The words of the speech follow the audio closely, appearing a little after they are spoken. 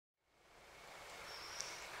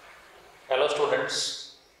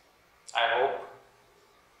students, I hope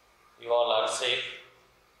you all are safe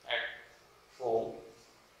at home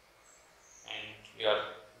and you are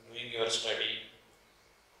doing your study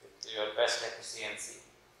with your best efficiency.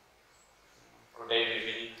 Today we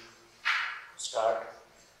will start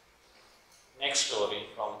next story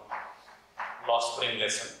from Lost Spring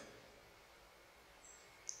lesson.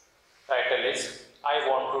 Title is I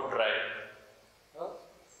Want to Drive a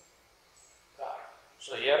Car.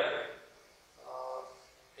 So here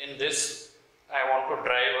in this I want to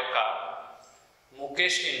drive a car.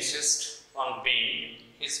 Mukesh insists on being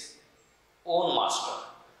his own master.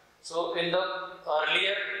 So in the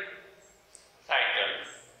earlier title,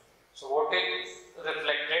 so what it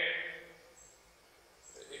reflected,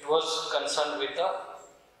 it was concerned with the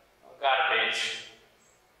garbage,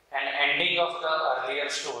 and ending of the earlier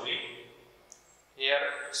story. Here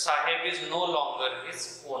Sahib is no longer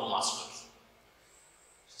his own master.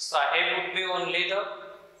 Sahib would be only the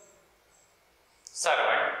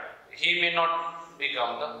servant. He may not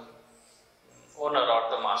become the owner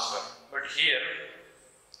or the master. But here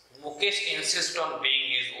Mukesh insists on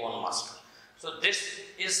being his own master. So this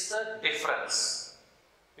is the difference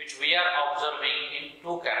which we are observing in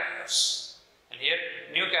two characters. And here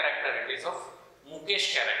new character it is of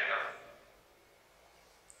Mukesh character.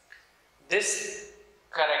 This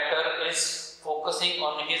character is focusing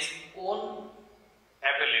on his own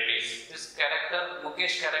abilities. This character,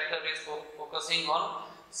 Mukesh character, is focusing on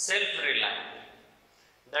self-reliance.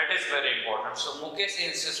 That is very important. So Mukesh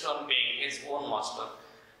insists on being his own master.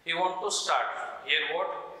 He wants to start. Here what?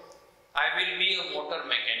 I will be a motor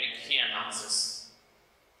mechanic, he announces.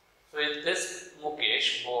 So this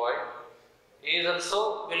Mukesh boy is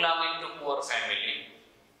also belonging to poor family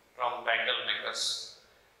from bangle makers.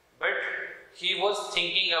 But he was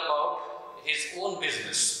thinking about his own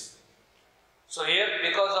business. So here,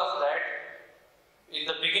 because of that, in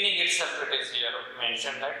the beginning itself it is here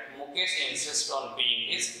mentioned that Mukesh insists on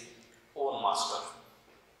being his own master.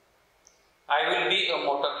 I will be a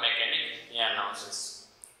motor mechanic, he announces.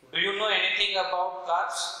 Do you know anything about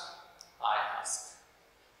cars? I ask.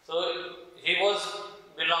 So he was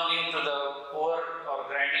belonging to the poor or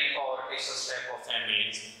grinding poverty type of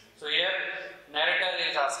families. So here narrator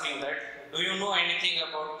is asking that, do you know anything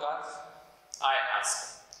about cars? I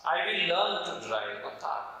ask. I will learn to drive a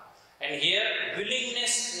car. And here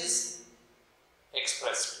willingness is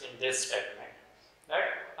expressed in this statement,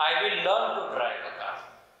 that I will learn to drive a car.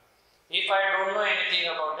 If I don't know anything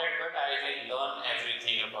about that, but I will learn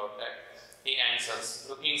everything about that, he answers,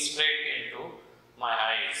 looking straight into my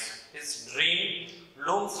eyes. His dream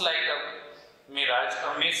looms like a mirage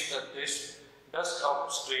amidst the dust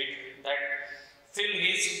of street that fill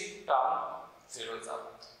his town,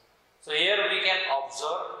 Firozabad. So here we can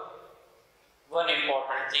observe one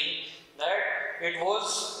important thing, that it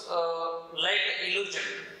was like illusion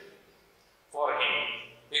for him,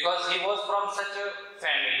 because he was from such a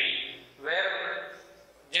family where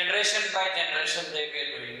generation by generation they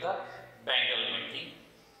were doing the bangle making.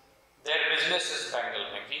 Their business is bangle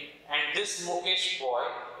making, and this Mukesh boy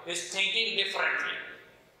is thinking differently.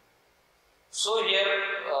 So here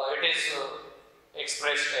it is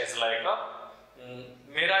expressed as like a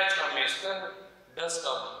mirage amidst the dust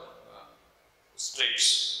of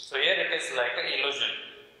streets. So here it is like an illusion.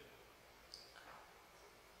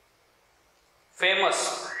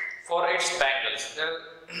 Famous for its bangles.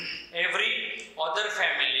 Every other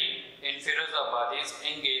family in Firozabad is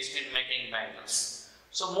engaged in making bangles.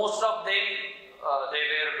 So most of them they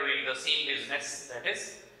were doing the same business, that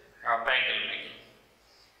is bangle making.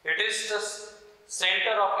 It is the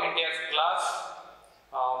center of India's glass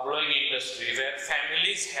blowing industry, where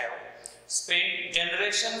families have spent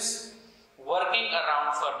generations working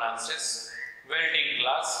around furnaces, welding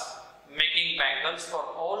glass, making bangles for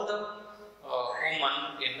all the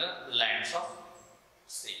women in the lands of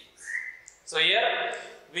sea. So here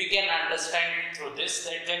we can understand through this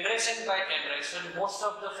that generation by generation most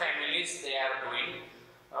of the families they are doing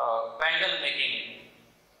bangle making.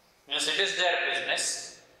 Means it is their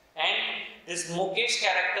business, and this Mukesh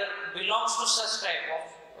character belongs to such type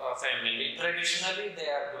of family. Traditionally they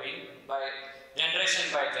are doing by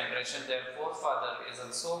generation, their forefather is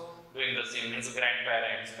also doing the same, means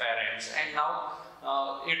grandparents, parents, and now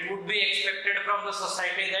it would be expected from the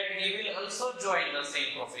society that he will also join the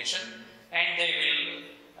same profession and they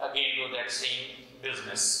will again do that same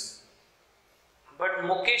business. But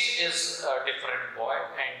Mukesh is a different boy,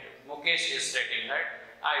 and Mukesh is stating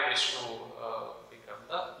that I wish to become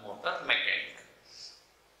the motor mechanic.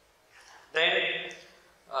 Then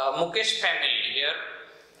Mukesh family, here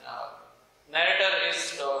narrator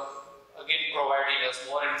is again providing us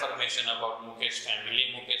more information about Mukesh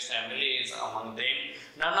family. Mukesh family is among them.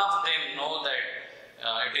 None of them know that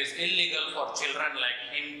it is illegal for children like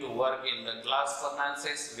him to work in the glass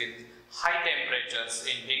furnaces with high temperatures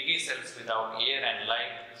in dingy cells without air and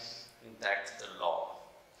light. That's the law.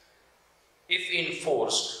 If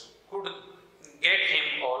enforced, could get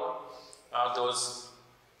him all those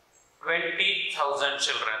 20,000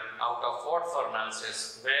 children out of hot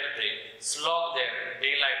furnaces where they slog their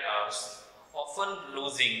daylight hours, often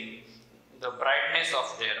losing the brightness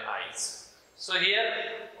of their eyes. So here,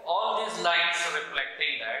 all these lines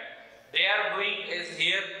reflecting that they are doing is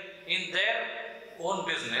here in their own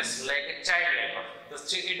business like a child labor.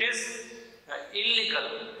 It is illegal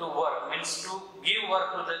to work, means to give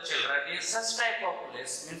work to the children in such type of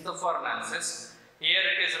place, means the furnaces. Here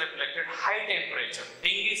it is reflected high temperature,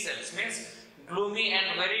 dingy cells, means gloomy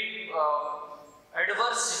and very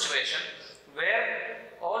adverse situation where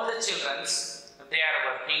all the children they are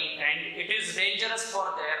working, and it is dangerous for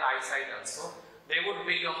their eyesight also. They would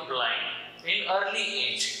become blind in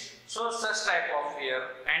early age. So such type of year,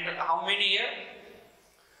 and how many year?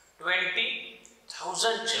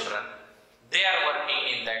 20,000 children. They are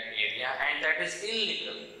working in that area, and that is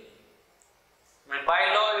illegal.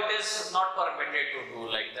 By law, it is not permitted to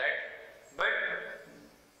do like that. But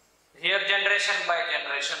here, generation by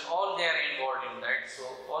generation, all they are involved in that. So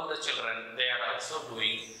all the children, they are also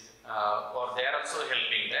doing, or they are also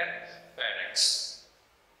helping their parents.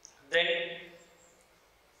 Then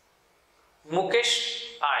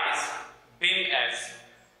Mukesh eyes beam as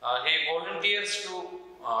he volunteers to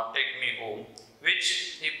take me home,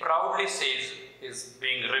 which he proudly says is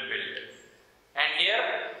being rebuilt. And here,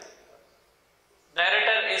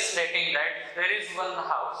 narrator is stating that there is one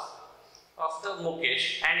house of the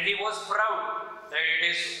Mukesh, and he was proud that it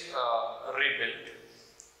is rebuilt.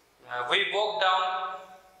 We walked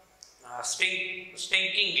down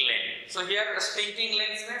stinking lane. So here, stinking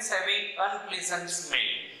lane means having unpleasant smell.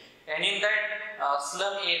 And in that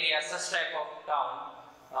slum area, such type of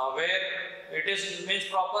town, where it is means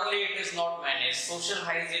properly it is not managed, social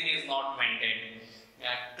hygiene is not maintained,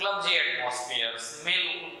 clumsy atmosphere,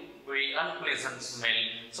 smell, very unpleasant smell.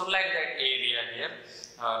 So like that area here,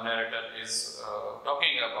 narrator is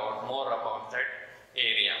talking about more about that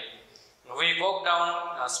area. We walk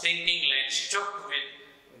down stinking lanes choked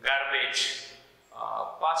with garbage,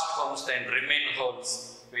 past homes and remain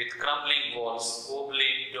halls with crumbling walls,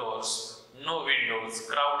 wobbly doors, no windows,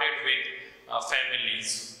 crowded with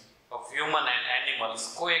families of human and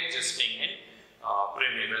animals coexisting in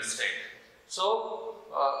primeval state. So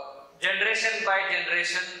generation by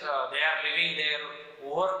generation, they are living there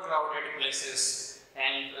overcrowded places,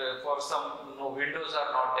 and for some windows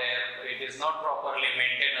are not there, it is not properly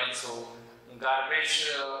maintained also, garbage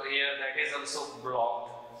here that is also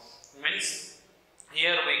blocked, means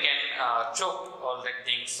here we can choke all that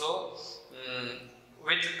things. So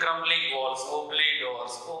with crumbling walls, wobbly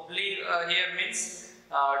doors, wobbly here means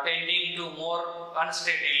tending to more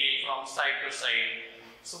unsteadily from side to side.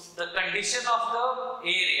 So the condition of the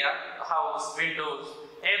area, house, windows,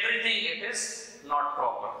 everything it is not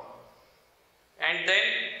proper. And then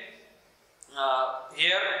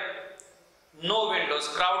here no windows,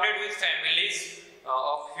 crowded with families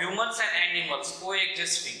of humans and animals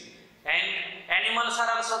coexisting. And animals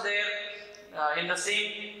are also there in the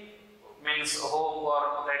same means home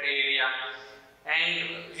or that area,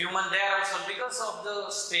 and human there also, because of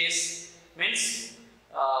the space means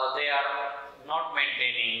they are not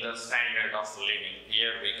maintaining the standard of living.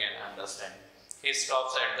 Here we can understand. He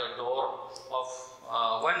stops at the door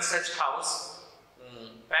of one such house,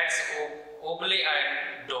 packs wobbly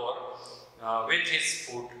iron door with his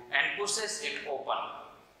foot and pushes it open.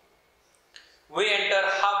 We enter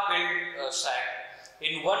half-built shack.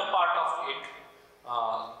 In one part of it,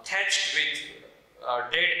 thatched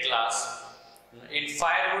with dead glass, in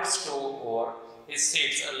firewood stove over, he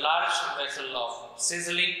sits a large vessel of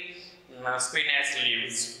sizzling spinach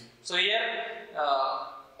leaves. So here,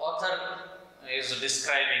 author is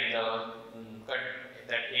describing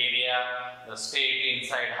that area, the state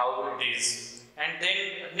inside, how it is, and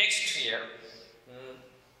then next here,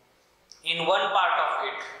 in one part of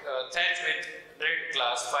it, thatched with red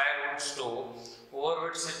glass firewood stove, over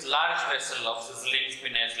which is large vessel of sizzling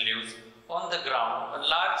spinach leaves. On the ground,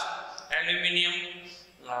 large aluminium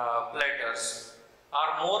platters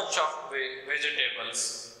are more chopped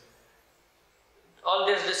vegetables. All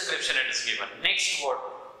this description it is given. Next word,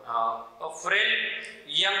 a frail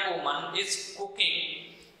young woman is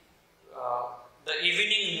cooking the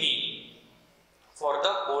evening meal for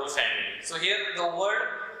the whole family. So here the word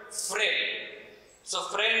frail So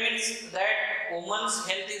frail means that woman's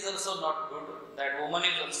health is also not good, that woman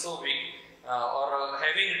is also weak or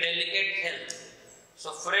having delicate health.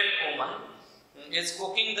 So frail woman is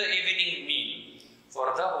cooking the evening meal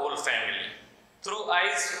for the whole family. Through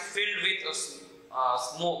eyes filled with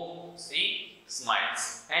smoke, she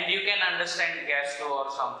smiles. And you can understand gas stove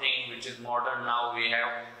or something which is modern now, we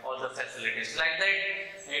have all the facilities like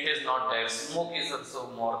that. It is not there. Smoke is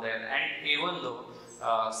also more there, and even though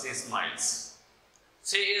she smiles.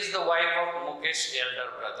 She is the wife of Mukesh's elder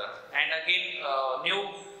brother. And again, new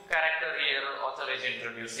character here author is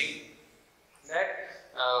introducing, that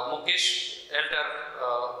Mukesh elder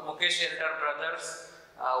brother's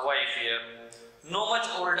wife here, no much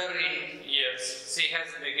older in years, she has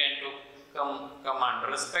begun to command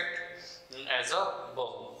respect as a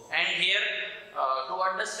bahu. And here, to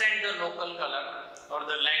understand the local color or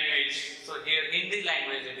the language, so here Hindi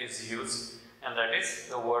language it is used, and that is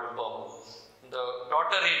the word bahu. The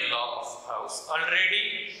daughter-in-law of house,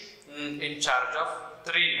 already in charge of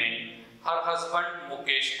 3 men, her husband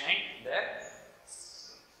Mukesh and their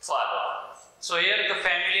father. So here the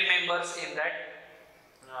family members in that,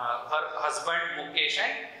 her husband Mukesh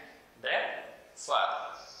and their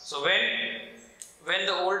father. So when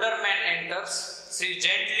the older man enters, she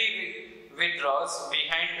gently withdraws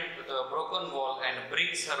behind the broken wall and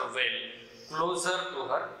brings her veil closer to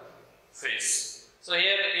her face. So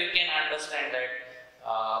here you can understand that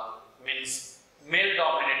means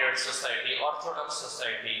male-dominated society, orthodox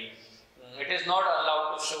society, it is not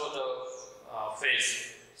allowed to show the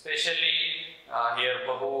face, especially here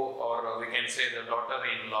bahu, or we can say the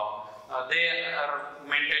daughter-in-law. They are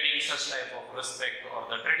maintaining such type of respect, or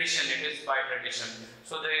the tradition, it is by tradition.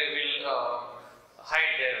 So they will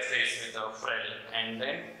hide their face with a frill, and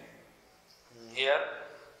then here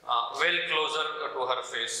well closer to her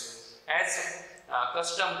face. As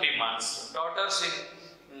custom demands, daughters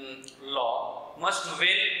in law must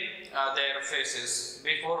veil their faces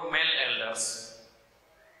before male elders.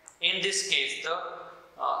 In this case, the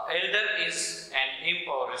elder is an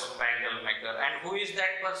impoverished bangle maker. And who is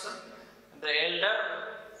that person? The elder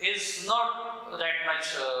is not that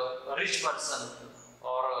much rich person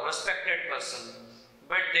or respected person,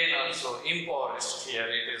 but then also impoverished. Here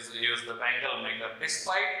it is used, the bangle maker.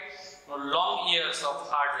 Despite long years of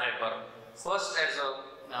hard labor, first as a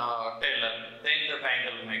tailor, then the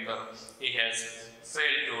bangle maker, he has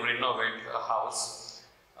failed to renovate a house,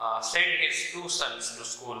 send his 2 sons to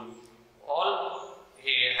school. All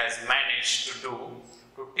he has managed to do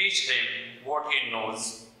to teach them what he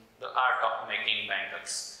knows, the art of making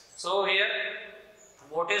bangles. So here,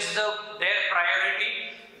 what is their priority?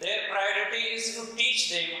 Their priority is to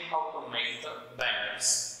teach them how to make the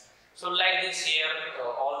bangles. So like this here,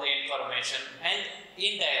 all the information, and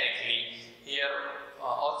indirectly here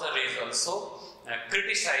author is also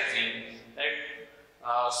criticizing that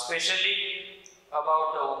especially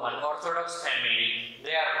about the woman, orthodox family,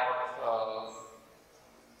 they are not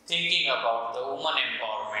thinking about the woman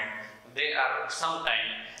empowerment. They are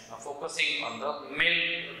sometimes focusing on the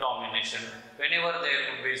male domination. Whenever there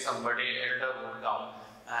would be somebody elder would come,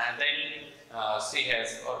 and then she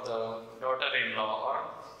has, or the daughter-in-law or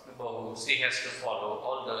bahu, she has to follow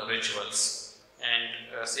all the rituals,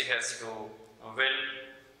 and she has to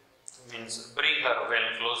means bring her well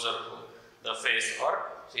closer to the face,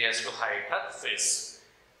 or she has to hide her face.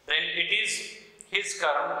 Then it is his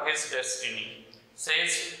karma, his destiny,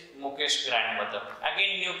 says Mukesh grandmother.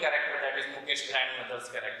 Again new character, that is Mukesh grandmother's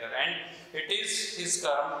character, and it is his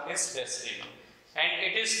karma, his destiny. And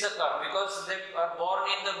it is the karma, because they are born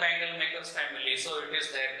in the bangle maker's family, so it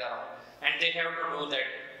is their karma, and they have to do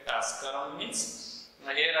that task. Karma means,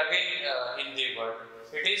 here again Hindi word,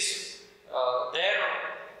 it is their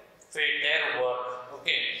fate, their work,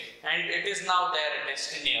 okay, and it is now their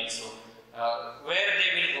destiny also. Where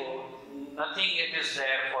they will go, nothing it is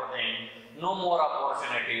there for them, no more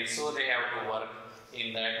opportunities, so they have to work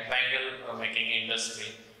in that bangle making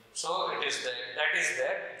industry. So it is that is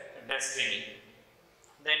their destiny.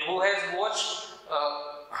 Then who has watched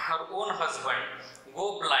her own husband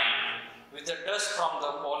go blind with the dust from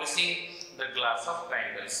the polishing the glass of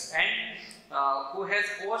bangles, and who has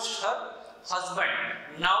watched her husband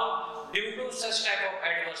now, due to such type of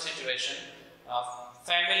adverse situation,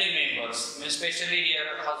 family members, especially here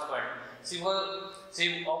husband, she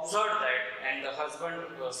observed that, and the husband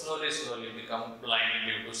slowly become blind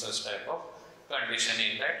due to such type of condition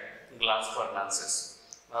in that glass furnaces.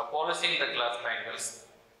 Polishing the glass bangles.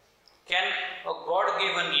 Can a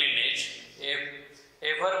God-given lineage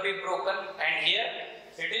ever be broken? And here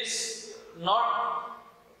it is not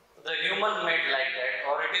the human made like that,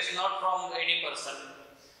 or it is not from any person.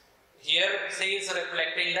 here she is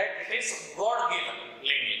reflecting that it is God-given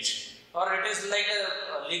lineage, or it is like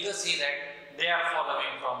a legacy that they are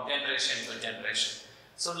following from generation to generation.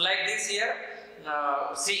 So like this here,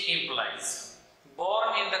 she implies, born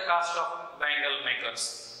in the caste of bangle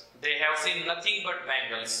makers, they have seen nothing but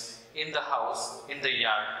bangles in the house, in the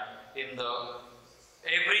yard, in the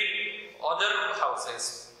every other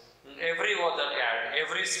houses, every other yard,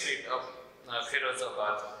 every street of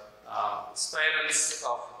Firozabad, spirals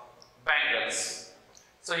of bangles.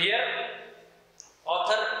 So here,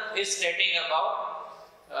 author is stating about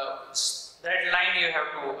that line you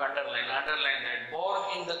have to underline that born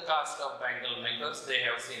in the caste of bangle makers, they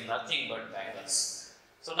have seen nothing but bangles.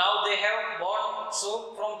 So now they have born,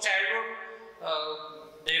 so from childhood,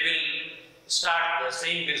 they will start the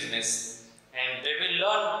same business and they will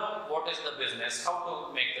learn what is the business, how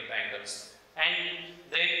to make the bangles, and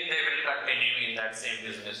then they will continue in that same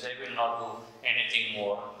business. They will not do anything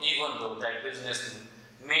more, even though that business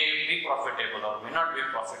may be profitable or may not be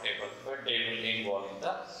profitable, but they will involve in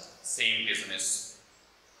the same business.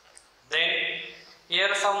 Then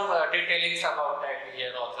here some detailings about that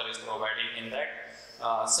here author is providing in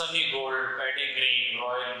that sunny gold, paddy green,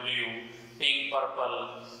 royal blue, pink,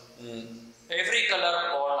 purple, every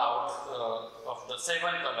color born out of the 7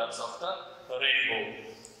 colors of the rainbow,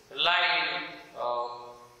 lie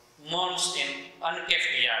months in unkept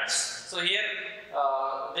yards. So here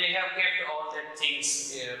they have kept all the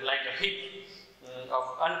things like a heap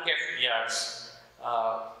of unkept yards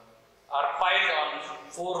are piled on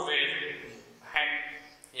 4-wheeled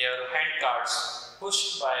hand carts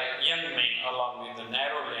pushed by young men along with the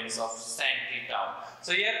narrow lanes of Santee Town.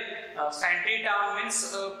 So here Santee Town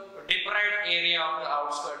means deprived area of the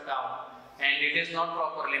outskirts town, and it is not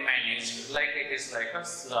properly managed, like it is like a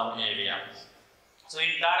slum area. So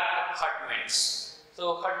in dark hutments.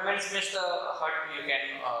 So hutments means the hut, you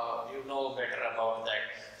can you know better about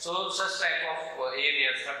that. So such type of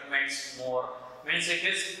areas, hutments more means it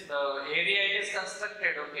is the area it is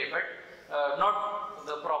constructed, okay, but not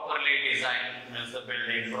the properly designed, means the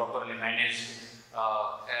building properly managed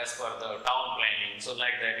as per the town planning. So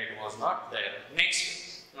like that it was not there. Next,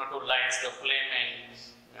 to lights the flame and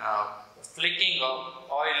flicking of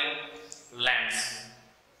oil lamps.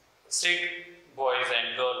 Sit boys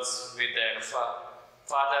and girls with their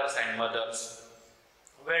fathers and mothers,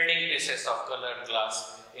 welding pieces of colored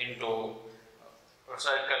glass into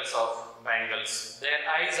circles of bangles. Their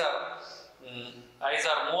eyes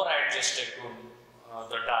are more adjusted to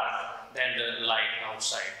the dark than the light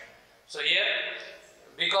outside. So here,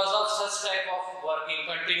 because of such type of working,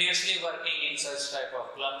 continuously working in such type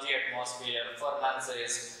of clumsy atmosphere,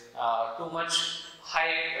 furnaces, too much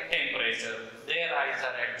high temperature, their eyes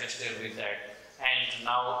are adjusted with that, and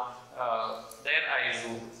now their eyes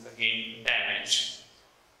would again damage.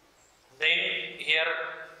 Then here,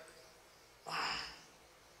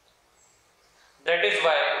 that is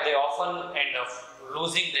why they often end up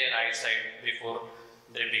losing their eyesight before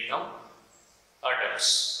they become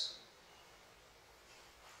adults.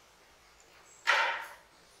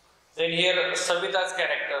 Then here Savita's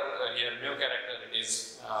character, here new character it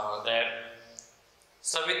is there.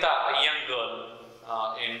 Savita, a young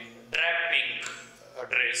girl in drab pink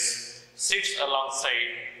dress, sits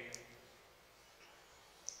alongside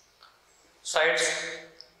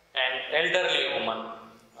an elderly woman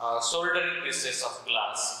soldering pieces of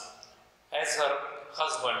glass as her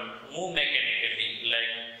husband move mechanically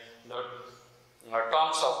like the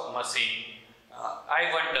tongs of machine. I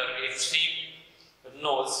wonder if she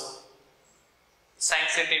knows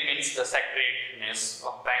sanctity means the sacredness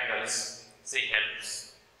of bangles she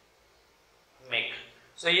helps make.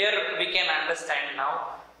 So here we can understand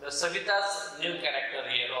now the Savita's new character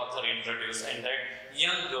here author introduced, and that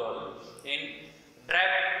young girl in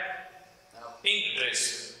drab pink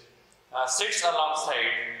dress sits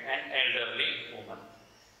alongside an elderly woman.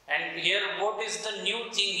 And here what is the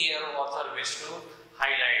new thing here author wish to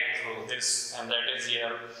highlight through this, and that is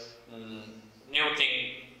here new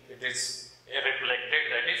thing it is reflected,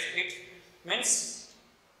 that is it means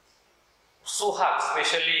suhag,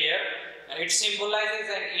 especially here it symbolizes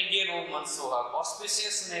an Indian woman's suhag,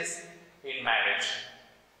 auspiciousness in marriage.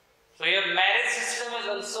 So here marriage system is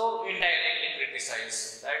also indirectly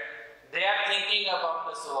criticized, that they are thinking about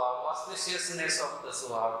the suhag, auspiciousness of the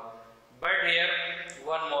suhag. But here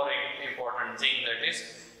one more important thing, that is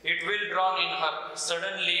it will drawn in her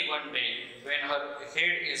suddenly one day when her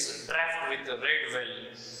head is draped with red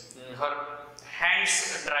veil, her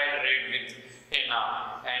hands dried red with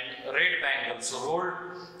henna and red bangles rolled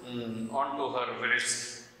onto her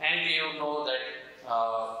wrists. And you know that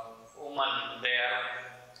woman there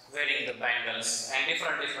wearing the bangles and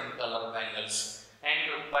different color bangles,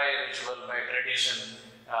 and by ritual, by tradition,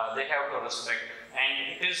 they have to respect,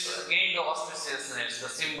 and it is again the auspiciousness, the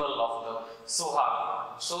symbol of the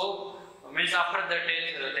suhag. So means after that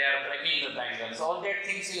age they are breaking the bangles, all that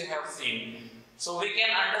things you have seen. So we can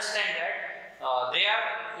understand that they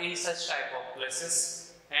are in such type of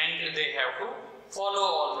places and they have to follow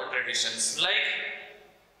all the traditions. Like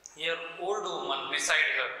here old woman beside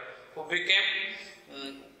her who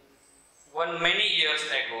became one many years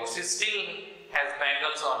ago, she still has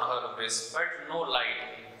bangles on her wrist but no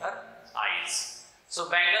light in her eyes. So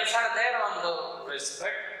bangles are there on the wrist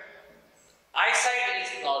but eyesight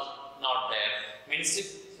is not there, means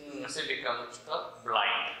she becomes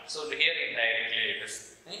blind. So here indirectly it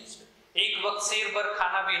is next. Ek waqt ser bar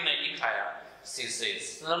khana bhi nahi khaya, she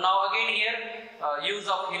says. So now again here use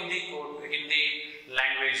of Hindi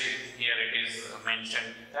language, here it is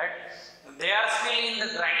mentioned that they are still in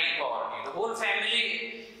the grinding poverty. The whole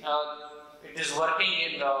family it is working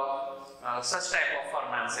in the such type of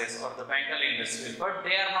finances or the bangle industry, but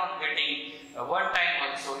they are not getting one time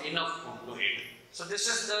also enough food to eat. So this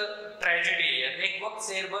is the tragedy here. Ek waqt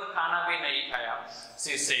ser bar khana bhi nahi khaya,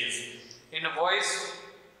 she says, in a voice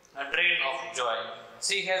drain of joy.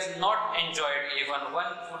 She has not enjoyed even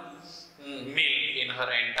one full meal in her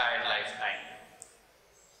entire lifetime.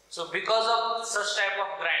 So because of such type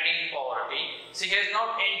of grinding poverty, she has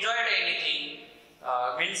not enjoyed anything,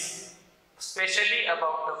 means especially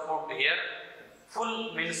about the food here.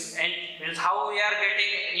 Full means how we are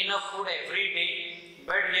getting enough food every day,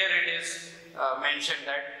 but here it is mentioned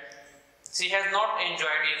that she has not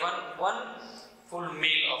enjoyed even one full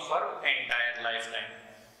meal of her entire lifetime.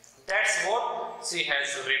 That's what she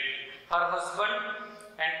has reaped. Her husband,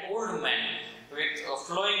 an old man with a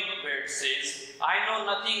flowing beard, says, I know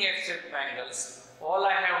nothing except bangles. All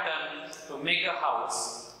I have done to make a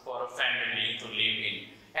house for a family to live in.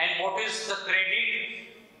 And what is the credit?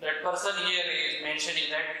 That person here is mentioning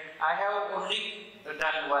that I have only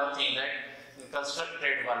done one thing, that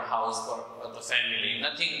constructed one house for the family,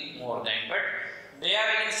 nothing more than. But they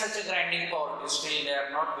are in such a grinding poverty, still they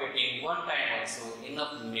are not getting one time also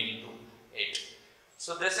enough meal to eat.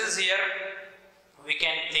 So this is here we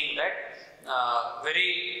can think that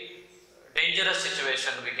very dangerous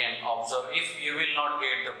situation we can observe. If you will not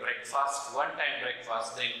get the breakfast, one time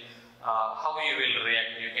breakfast, then how you will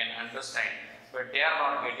react, you can understand. But they are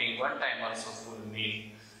not getting one time also full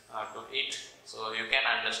meal to eat. So you can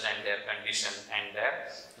understand their condition and their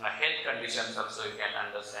health conditions also you can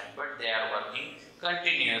understand. But they are working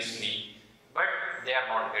continuously, but they are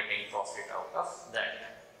not getting profit out of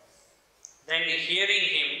that. Then hearing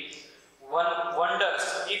him, one wonders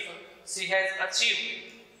if she has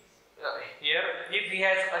achieved here, if he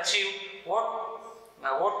has achieved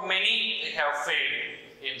what many have failed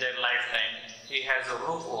in their lifetime. He has a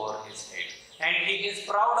roof over his head, and he is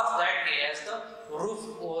proud of that. He has the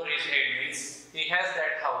roof over his head, means he has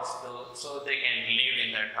that house, so they can live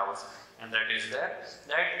in that house, and that is there.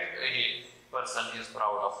 That person is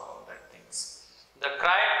proud of all that things. The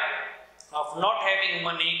cry of not having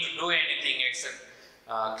money to do anything except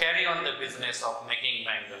carry on the business of making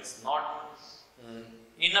bangles, not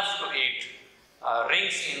enough to eat,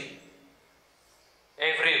 rings in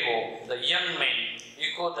every home. The young men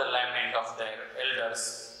echo the lament of their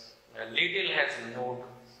elders. Little has moved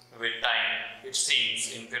with time, it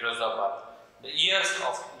seems, in Firozabad. The years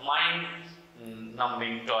of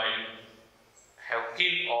mind-numbing toil have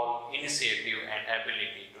killed all initiative and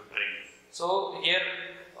ability to dream. So here,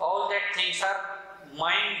 all that things are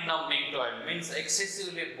mind-numbing toil, means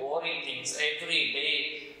excessively boring things. Every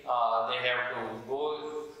day they have to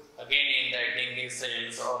go again in that dingy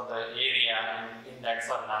cells or the area in that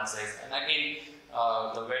furnaces, and again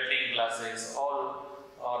the welding classes, all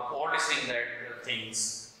are polishing that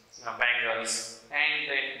things, bangles, and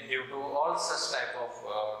then due to all such type of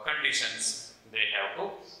conditions, they have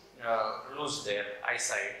to lose their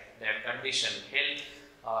eyesight, their condition,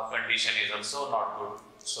 health condition is also not good,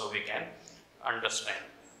 so we can understand.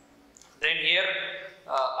 Then here,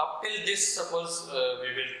 up till this, suppose we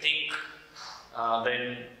will think,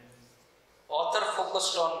 then author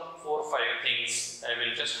focused on 4 or 5 things. I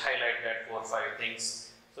will just highlight that 4 or 5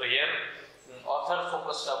 things. So here, author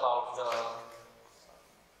focused about the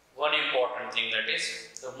one important thing, that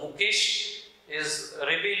is, the Mukesh is a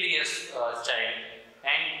rebellious child,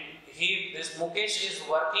 and this Mukesh is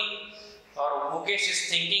working, or Mukesh is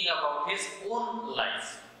thinking about his own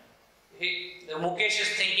life. The Mukesh is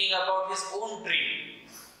thinking about his own dream,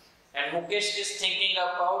 and Mukesh is thinking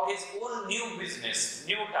about his own new business,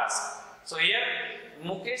 new task. So here,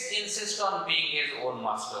 Mukesh insists on being his own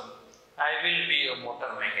master. I will be a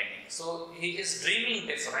motor mechanic. So he is dreaming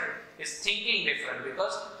different, is thinking different,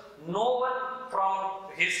 because no one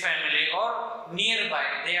from his family or nearby,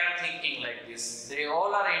 they are thinking like this. They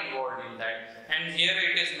all are involved in that. And here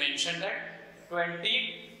it is mentioned that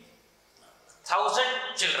 20,000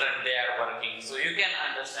 children they are working. So you can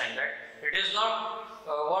understand that it is not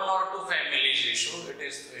one or two families issue, it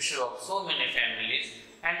is issue of so many families.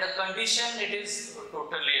 And the condition, it is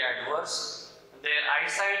totally adverse. Their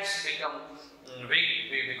eyesights become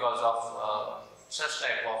weak because of such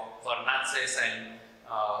type of furnaces and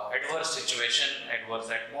adverse situation, adverse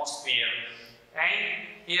atmosphere. And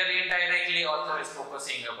here indirectly author is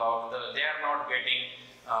focusing about they are not getting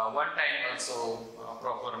one time also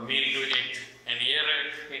proper meal to eat. And here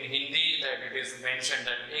in Hindi that it is mentioned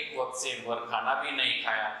that ek waqt se war khana bhi nahi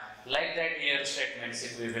khaya. Like that here statements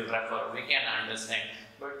if we will refer, we can understand.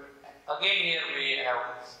 But again here we have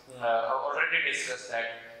already discussed that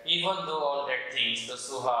even though all that things, the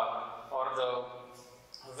suhag or the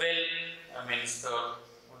means the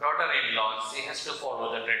daughter-in-law, she has to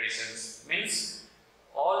follow the traditions. Means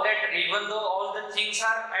all that, even though all the things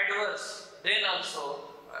are adverse, then also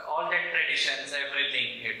all that traditions,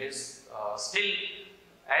 everything, it is still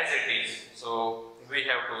as it is. So we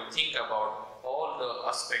have to think about all the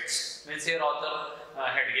aspects. Means here author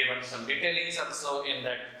had given some detailings also in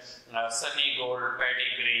that sunny gold,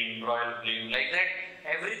 paddy green, royal blue, like that.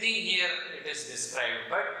 Everything here it is described,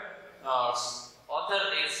 but author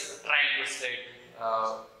is trying to state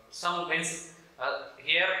some means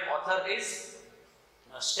here author is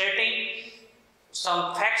stating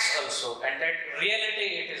some facts also, and that reality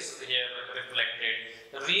it is here reflected.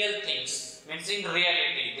 The real things means in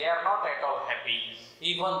reality they are not at all happy,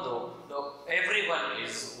 even though everyone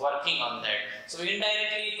is working on that. So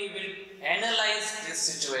indirectly if we will analyze this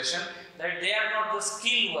situation, that they are not the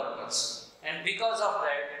skilled workers, and because of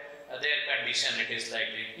that their condition it is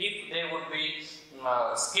like this. If they would be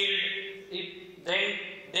skilled, then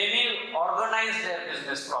they may organize their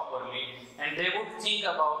business properly, and they would think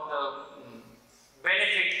about the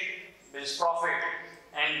benefit, this profit,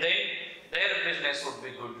 and then their business would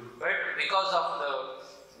be good. But because of the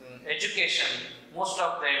education, most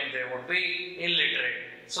of them they would be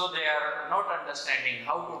illiterate, so they are not understanding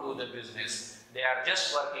how to do the business. They are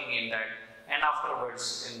just working in that, and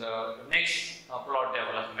afterwards in the next plot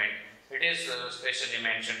development, it is specially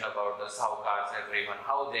mentioned about the saukars, everyone,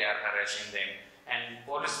 how they are harassing them, and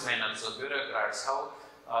policemen also, bureaucrats, how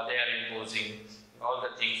they are imposing all the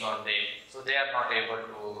things on them. So they are not able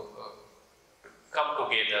to come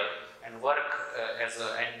together and work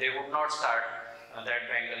and they would not start that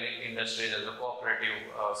Bengali industries as a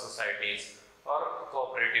cooperative societies or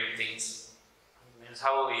cooperative things. Means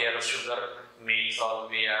how we are sugar mills, all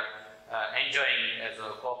we are enjoying as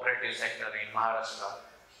a cooperative sector in Maharashtra.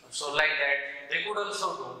 So like that they could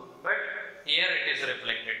also do, but here it is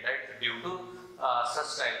reflected that due to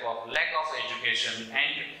such type of lack of education,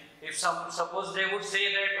 and if suppose they would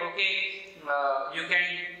say that okay you can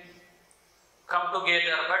come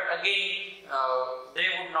together, but again they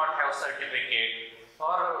would not have certificate,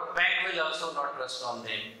 or bank will also not trust on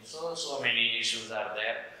them. So many issues are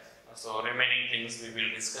there. So remaining things we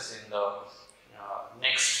will discuss in the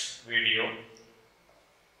next video.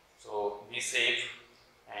 So be safe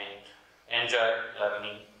and enjoy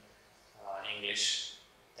learning English.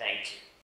 Thank you.